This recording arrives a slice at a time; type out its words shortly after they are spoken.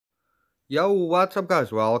Yo, what's up guys?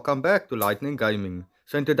 Welcome back to Lightning Gaming.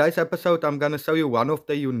 So in today's episode I'm gonna show you one of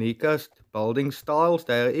the uniquest building styles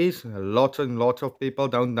there is. Lots and lots of people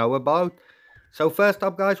don't know about. So first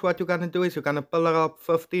up guys, what you're gonna do is you're gonna pillar up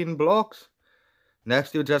 15 blocks.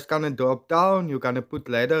 Next you're just gonna drop down, you're gonna put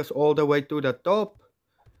ladders all the way to the top.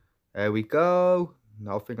 There we go.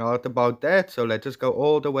 Nothing hard about that. So let's just go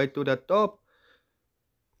all the way to the top.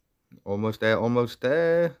 Almost there, almost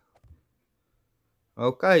there.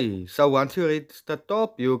 Okay, so once you reach the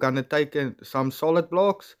top, you're gonna take in some solid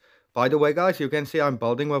blocks. By the way, guys, you can see I'm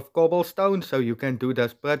building with cobblestone, so you can do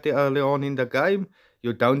this pretty early on in the game.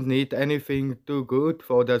 You don't need anything too good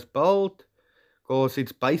for this build, cause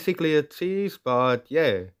it's basically a cheese, but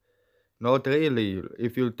yeah, not really.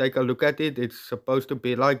 If you take a look at it, it's supposed to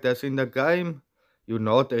be like this in the game. You're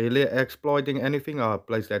not really exploiting anything. I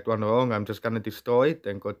placed that one wrong. I'm just gonna destroy it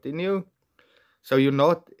and continue. So you're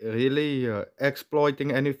not really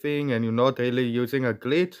exploiting anything and you're not really using a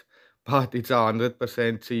glitch, but it's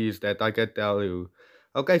 100% cheese that I can tell you.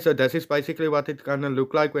 Okay, so this is basically what it's gonna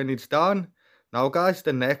look like when it's done. Now guys,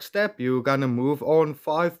 the next step, you're gonna move on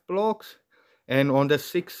 5 blocks. And on the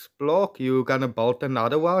 6th block, you're gonna build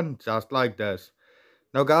another one, just like this.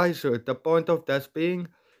 Now guys, the point of this being,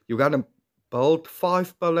 you're gonna build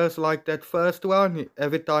 5 pillars like that first one.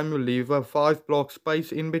 Every time you leave a 5 block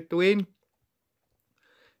space in between,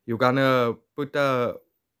 you're gonna put the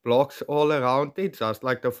blocks all around it, just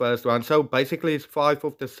like the first one. So basically it's 5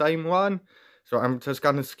 of the same one. So I'm just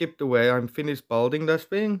gonna skip to where I'm finished building this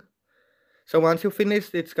thing. So once you finish,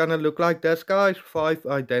 it's gonna look like this, guys. 5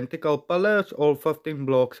 identical pillars, all 15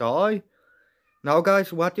 blocks high. Now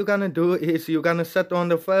guys, what you're gonna do is you're gonna sit on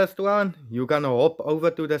the first one. You're gonna hop over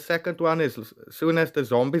to the second one as soon as the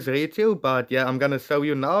zombies reach you. But yeah, I'm gonna show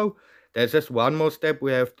you now. There's just one more step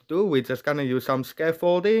we have to do. We're just gonna use some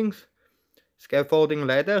scaffolding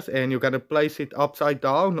ladders, and you're gonna place it upside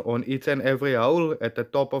down on each and every hole at the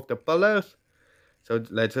top of the pillars. So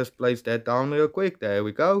let's just place that down real quick. There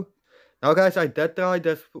we go. Now guys, I did try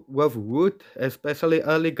this with wood, especially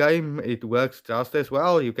early game. It works just as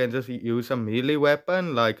well. You can just use a melee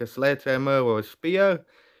weapon like a sledgehammer or a spear.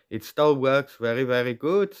 It still works very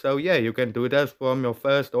good. So yeah, you can do this from your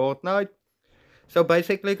first Horde Night. So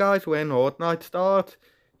basically guys, when Horde Night starts,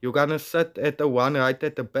 you're gonna sit at the one right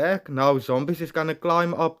at the back. Now zombies is gonna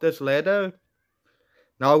climb up this ladder.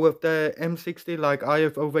 Now with the M60 like I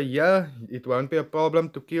have over here, it won't be a problem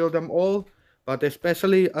to kill them all. But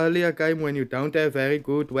especially earlier game when you don't have very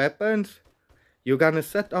good weapons, you're gonna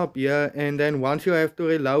sit up here, and then once you have to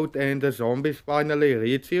reload and the zombies finally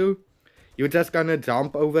reach you, you're just gonna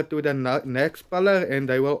jump over to the next pillar and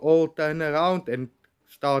they will all turn around and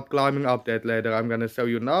start climbing up that ladder. I'm gonna show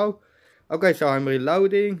you now. Okay, so I'm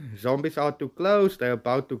reloading. Zombies are too close. They're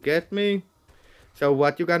about to get me. So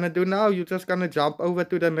what you gonna do now? You're just gonna jump over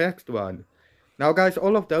to the next one. Now guys,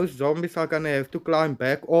 all of those zombies are gonna have to climb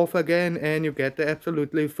back off again, and you get the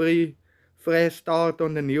absolutely free fresh start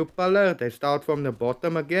on the new pillar. They start from the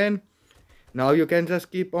bottom again. Now you can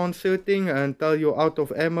just keep on shooting until you're out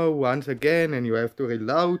of ammo once again and you have to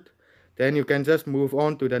reload. Then you can just move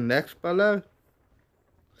on to the next pillar.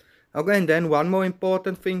 Okay, and then one more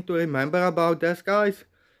important thing to remember about this, guys,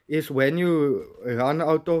 is when you run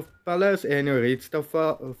out of pillars and you reach the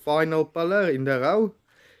final pillar in the row,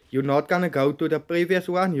 you're not gonna go to the previous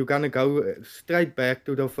one, you're gonna go straight back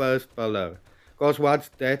to the first pillar. Because what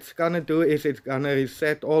that's gonna do is it's gonna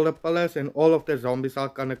reset all the pillars and all of the zombies are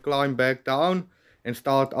gonna climb back down and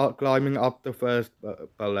start climbing up the first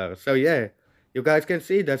pillar. So yeah, you guys can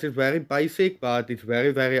see this is very basic, but it's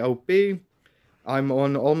very OP. I'm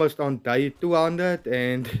on almost on day 200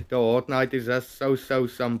 and the Horde Night is just so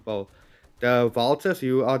simple. The vultures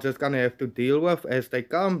you are just gonna have to deal with as they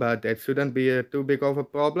come, but that shouldn't be too big of a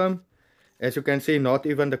problem. As you can see, not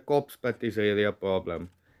even the cops pit is really a problem.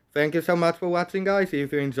 Thank you so much for watching, guys.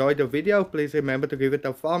 If you enjoyed the video, please remember to give it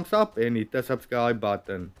a thumbs up and hit the subscribe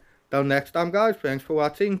button. Till next time, guys, thanks for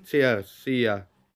watching. Cheers. See ya.